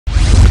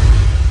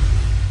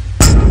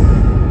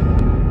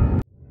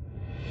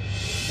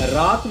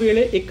रात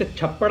वेले एक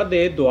छप्पड़ दे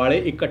दुआले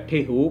इकट्ठे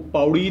हो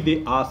पौड़ी दे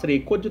आसरे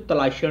कुछ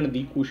तलाशण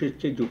दी कोशिश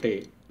च जुटे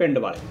पिंड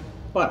वाले,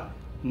 पर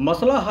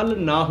मसला हल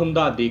ना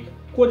हुंदा देख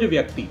कुछ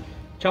व्यक्ति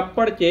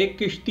छप्पड़ च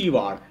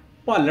किश्तीवाड़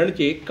भालण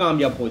च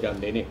कामयाब हो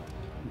जाते हैं,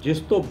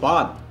 जिस तो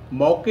बाद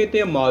मौके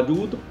ते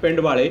मौजूद पिंड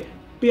वाले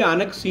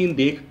भयानक सीन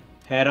देख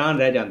हैरान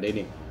रह जाते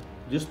हैं,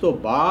 जिस तो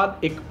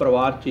बाद एक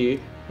परिवार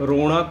च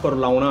रोना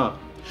कुरलाउणा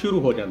शुरू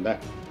हो जाता है।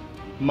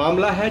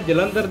 मामला है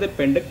जलंधर दे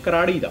पिंड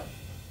कराड़ी का,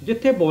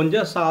 जिथे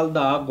 52 साल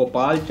का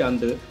गोपाल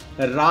चंद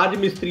राज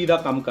मिस्त्री का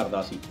काम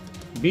करता सी।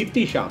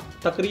 बीती शाम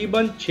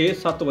तकरीबन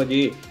 6-7 बजे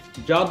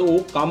जब वो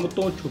काम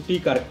तो छुट्टी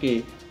करके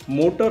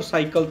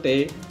मोटरसाइकिल ते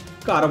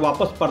घर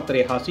वापस परत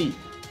रहा सी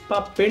तां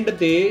पिंड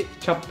दे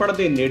छप्पड़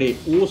दे नेड़े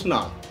उस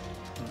नाल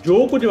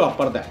जो कुछ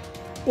वापरदा है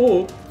वो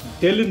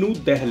दिल नूं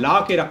दहला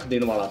के रख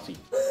देने वाला सी।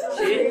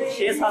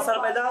 6-7 साल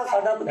पहला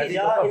साडा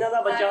भतीजा इन्हां दा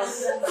बच्चा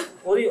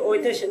ओदी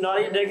इत्थे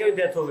नाली डे के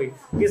डेथ हो गई।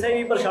 किसी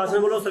भी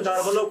प्रशासन वालों सरकार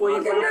वालों कोई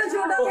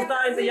पुख्ता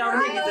इंतजाम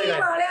नहीं किए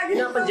गए।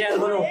 इन्हां पंचायत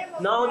वालों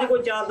ना उहदी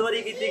कोई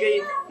चारदीवारी की गई,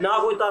 ना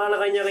कोई तारा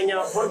लगाईयां गईयां।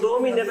 हुण 2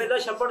 महीने पहला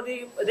छप्पड़ दी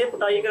इहदे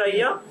पटाई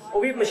कराई आ,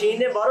 वो भी मशीन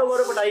ने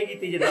बाहरों पटाई की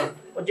जिद्दां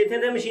और जिथे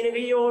ते मशीन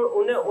गई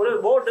उन्हें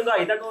बहुत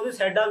डंगाई तक ਉਹਦੀ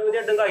ਸਾਈਡਾਂ ਵੀ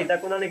ਉਹਦੀਆਂ ਡੰਗਾਈ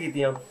ਤੱਕ ਉਹਨਾਂ ਨੇ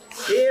ਕੀਤੀਆਂ।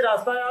 ਇਹ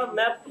ਰਸਤਾ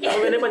ਮੈਂ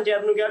ਮੇਰੇ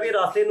ਪੰਚਾਇਤ ਨੂੰ ਕਿਹਾ ਵੀ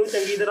ਰਸਤੇ ਨੂੰ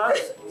ਚੰਗੀ ਤਰ੍ਹਾਂ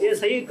ਇਹ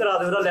ਸਹੀ ਕਰਾ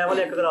ਦਿਓ, ਇਹਦਾ ਲੈਵਲ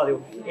 1 ਕਰਾ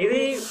ਦਿਓ।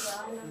 ਇਹਦੀ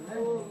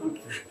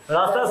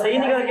रास्ता सही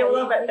नहीं करके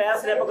ਉਹਦਾ ਟਾਇਰ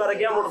ਸਲਿੱਪ ਕਰ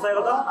ਗਿਆ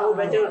मोटरसाइकिल ਦਾ ਤੇ ਉਹ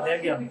ਵਿੱਚ ਡਿੱਗ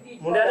ਗਿਆ।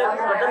 ਮੁੰਡਿਆਂ ਨੇ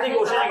ਕੱਢਣ ਦੀ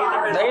ਕੋਸ਼ਿਸ਼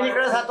ਕੀਤੀ, ਨਹੀਂ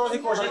ਨਿਕਲਿਆ। ਸਾਤੋਂ ਅਸੀਂ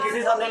ਕੋਸ਼ਿਸ਼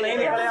ਕੀਤੀ, ਸਾਤੋਂ ਨਹੀਂ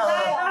ਨਿਕਲਿਆ।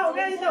 ਹੋ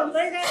ਗਿਆ ਜੀ ਤਾਂ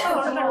ਹੁੰਦਾ ਹੀ ਗਏ,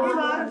 ਹੁਣ ਕੱਢੀ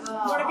ਬਾਹਰ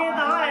ਮੁੜ ਕੇ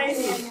ਤਾਂ ਆਇਆ ਹੀ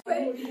ਨਹੀਂ।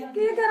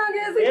 ਕੀ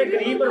ਕਰਾਂਗੇ ਅਸੀਂ? ਇਹ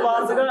ਗਰੀਬ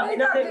ਪਰਿਵਾਰ ਸੀਗਾ,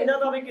 ਇਹਨਾਂ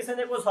ਦਾ ਵੀ ਕਿਸੇ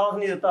ਨੇ ਕੋਈ ਸਾਥ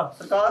ਨਹੀਂ ਦਿੱਤਾ।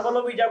 ਸਰਕਾਰ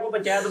ਵੱਲੋਂ ਵੀ ਜਾਂ ਕੋਈ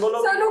ਪੰਚਾਇਤ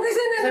ਵੱਲੋਂ ਸਾਨੂੰ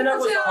ਕਿਸੇ ਨੇ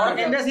ਕੁਝ ਹੁਣ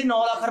ਕਹਿੰਦੇ ਸੀ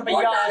 9 ਲੱਖ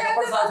ਰੁਪਈਆ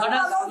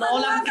ਸਾਡਾ 9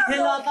 ਲੱਖ ਕਿੱਥੇ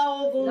ਲਾਤਾ?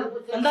 ਉਹ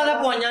ਕੰਧਾਂ ਦਾ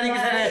ਪਵਾਈਆਂ ਨਹੀਂ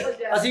ਕਿਸੇ ਨੇ।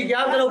 ਅਸੀਂ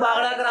ਕਿਹਾ ਚਲੋ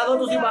ਬਾਗੜਾ ਕਰਾ ਦਿਓ,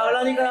 ਤੁਸੀਂ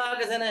ਬਾਗੜਾ ਨਹੀਂ ਕਰਾਇਆ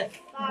ਕਿਸੇ ਨੇ।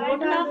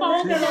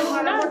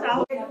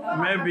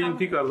 मैं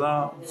बेनती करदा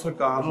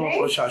सरकार नूं,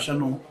 प्रशासन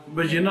नूं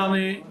भी जिन्हां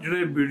ने जिहड़े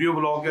वीडियो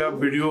ब्लॉग आ,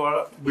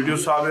 वीडियो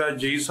साहब आ,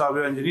 जी साहब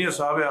आ, इंजीनियर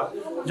साहब आ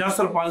जां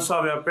सरपंच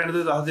साहब आ, पिंड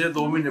दे दसदे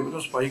 2 महीने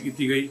पहलों सफाई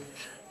की गई।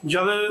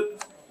 जद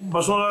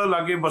बसों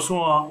लागे बसों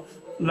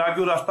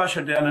लागे रस्ता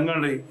छड्डिया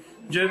लंघण लई,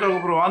 जे कोई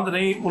प्रबंध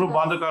नहीं उन्होंने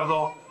बंद कर दो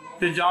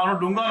ते जां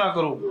उन्होंने डूंगा ना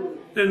करो।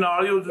 ते नाल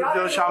ही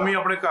जद शामी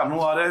अपने घर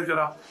नूं आ रहा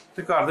बेचारा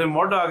ते घर दे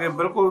मुढ़ आ के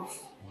बिल्कुल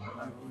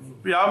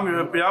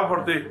 50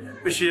 फुट के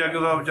पिछे आके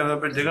बेचारा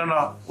डिगन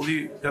नाल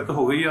डेथ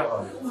हो गई आ।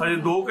 हजे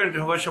 2 घंटे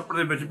हो गए छप्पड़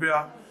दे विच पिया।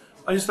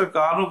 असीं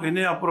सरकार नूं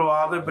कहने आ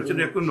परिवार दे बच्चे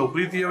ने एक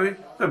नौकरी दी जावे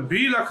ते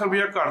 20 लाख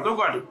रुपया घट तो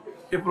घट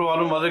ये परिवार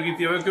नूं मदद की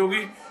जावे,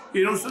 क्योंकि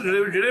इहनूं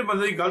जिहड़े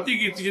बंदे दी गलती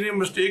की, जिहने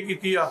मिसटेक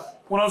की आ,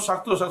 उन्हां नूं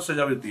सख्त तो सख्त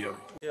सज़ा दित्ती जावे।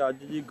 ਅੱਜ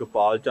ਜੀ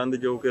ਗੋਪਾਲ ਚੰਦ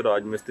ਜੋ ਕਿ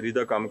ਰਾਜ ਮਿਸਤਰੀ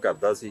ਦਾ ਕੰਮ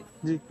ਕਰਦਾ ਸੀ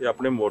ਤੇ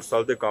ਆਪਣੇ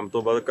ਮੋਟਰਸਾਈਕਲ ਤੇ ਕੰਮ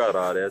ਤੋਂ ਬਾਅਦ ਘਰ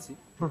ਆ ਰਿਹਾ ਸੀ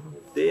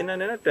ਤੇ ਇਹਨਾਂ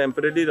ਨੇ ਨਾ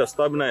ਟੈਂਪਰੇਰੀ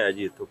ਰਸਤਾ ਬਣਾਇਆ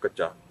ਜੀ ਇੱਥੋਂ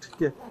ਕੱਚਾ,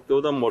 ਠੀਕ ਹੈ। ਤੇ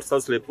ਉਹਦਾ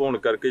ਮੋਟਰਸਾਈਕਲ ਸਲਿੱਪ ਹੋਣ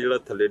ਕਰਕੇ ਜਿਹੜਾ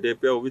ਥੱਲੇ ਡੇ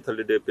ਪਿਆ ਉਹ ਵੀ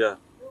ਥੱਲੇ ਡੇ ਪਿਆ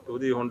ਤੇ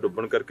ਉਹਦੀ ਹੁਣ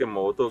ਡੁੱਬਣ ਕਰਕੇ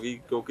ਮੌਤ ਹੋ ਗਈ,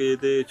 ਕਿਉਂਕਿ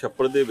ਇਹਦੇ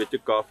ਛੱਪੜ ਦੇ ਵਿੱਚ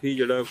ਕਾਫੀ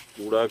ਜਿਹੜਾ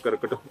ਕੂੜਾ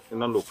ਕਰਕਟ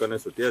ਇਹਨਾਂ ਲੋਕਾਂ ਨੇ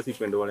ਸੁੱਟਿਆ ਸੀ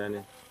ਪਿੰਡ ਵਾਲਿਆਂ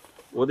ਨੇ।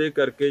 ਉਹਦੇ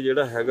ਕਰਕੇ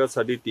ਜਿਹੜਾ ਹੈਗਾ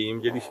ਸਾਡੀ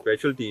ਟੀਮ ਜਿਹੜੀ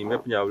ਸਪੈਸ਼ਲ ਟੀਮ ਹੈ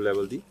ਪੰਜਾਬ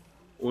ਲੈਵਲ ਦੀ,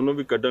 ਉਹਨੂੰ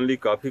ਵੀ ਕੱਢਣ ਲਈ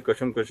ਕਾਫੀ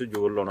ਕਸ਼ਮਕਸ਼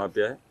ਜ਼ੋਰ ਲਾਉਣਾ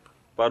ਪਿਆ ਹੈ।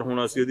 पर हुण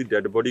असीं उहदी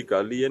डैड बॉडी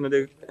कर ली है, इन्हां दे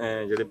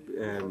जिहड़े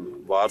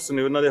वारस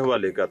ने उन्हां दे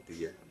हवाले करती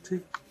है।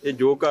 ये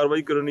जो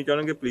कार्रवाई करनी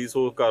चाहणगे पुलिस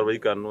वो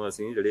कार्रवाई करन नूं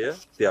असीं जिहड़े आ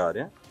तैयार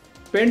आ।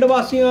 पिंड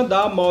वासियां दा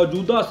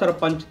मौजूदा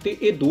सरपंच ते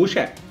ये दोष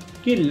है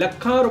कि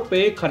ਲੱਖਾਂ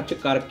रुपए खर्च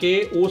करके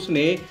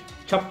उसने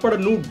छप्पड़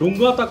नूं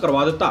डूंगा तां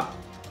करवा दिता,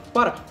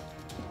 पर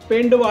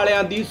पिंड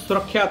वालियां दी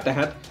सुरक्षा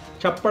तहत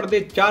छप्पड़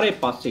दे चारे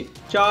पासे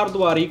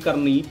चारदीवारी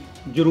करनी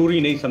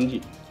जरूरी नहीं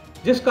समझी,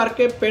 जिस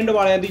करके पिंड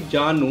वालियां दी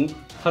जान नूं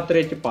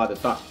खतरे च पा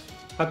दिता।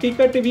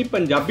 हकीकत टीवी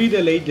पंजाबी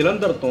दे लई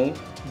जलंधर तो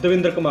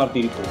दविंदर कुमार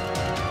दी रिपोर्ट।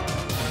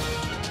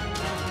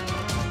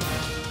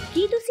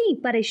 ਕੀ ਤੁਸੀਂ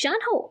ਪਰੇਸ਼ਾਨ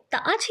ਹੋ ਤਾਂ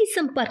ਅੱਜ ਹੀ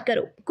ਸੰਪਰਕ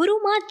ਕਰੋ ਗੁਰੂ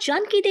ਮਾਂ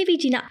जानकी देवी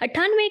जी ਨਾਲ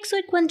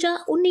 9815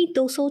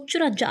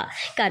 19254।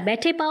 ਘਰ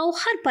ਬੈਠੇ ਪਾਓ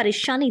ਹਰ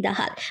ਪਰੇਸ਼ਾਨੀ ਦਾ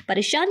ਹੱਲ।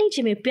 ਪਰੇਸ਼ਾਨੀ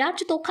ਜਿਵੇਂ ਪਿਆਰ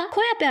ਚ ਧੋਖਾ,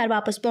 ਖੋਇਆ ਪਿਆਰ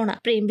ਵਾਪਸ ਪਾਉਣਾ,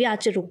 ਪ੍ਰੇਮ ਵਿਆਹ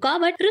ਚ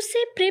ਰੁਕਾਵਟ,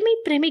 ਰੁੱਸੇ ਪ੍ਰੇਮੀ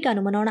ਪ੍ਰੇਮਿਕਾ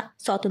ਨੂੰ ਮਨਾਉਣਾ,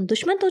 ਸੌਤਨ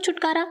ਦੁਸ਼ਮਣ ਤੋਂ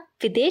ਛੁਟਕਾਰਾ,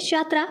 विदेश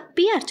यात्रा,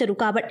 PR च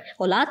रुकावट,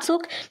 औलाद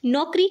सुख,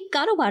 नौकरी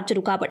कारोबार च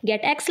रुकावट,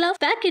 get x love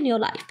back in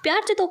your life, प्यार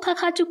च धोखा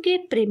खा चुके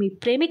प्रेमी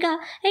प्रेमिका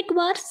एक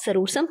बार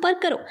जरूर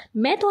संपर्क करो।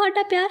 मैं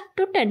तुहाडा प्यार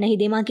टुटन नहीं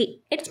देवांगी।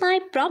 It's my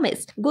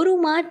promise. गुरु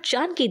मां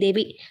जानकी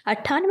देवी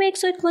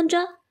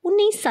 9815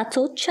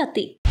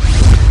 19736।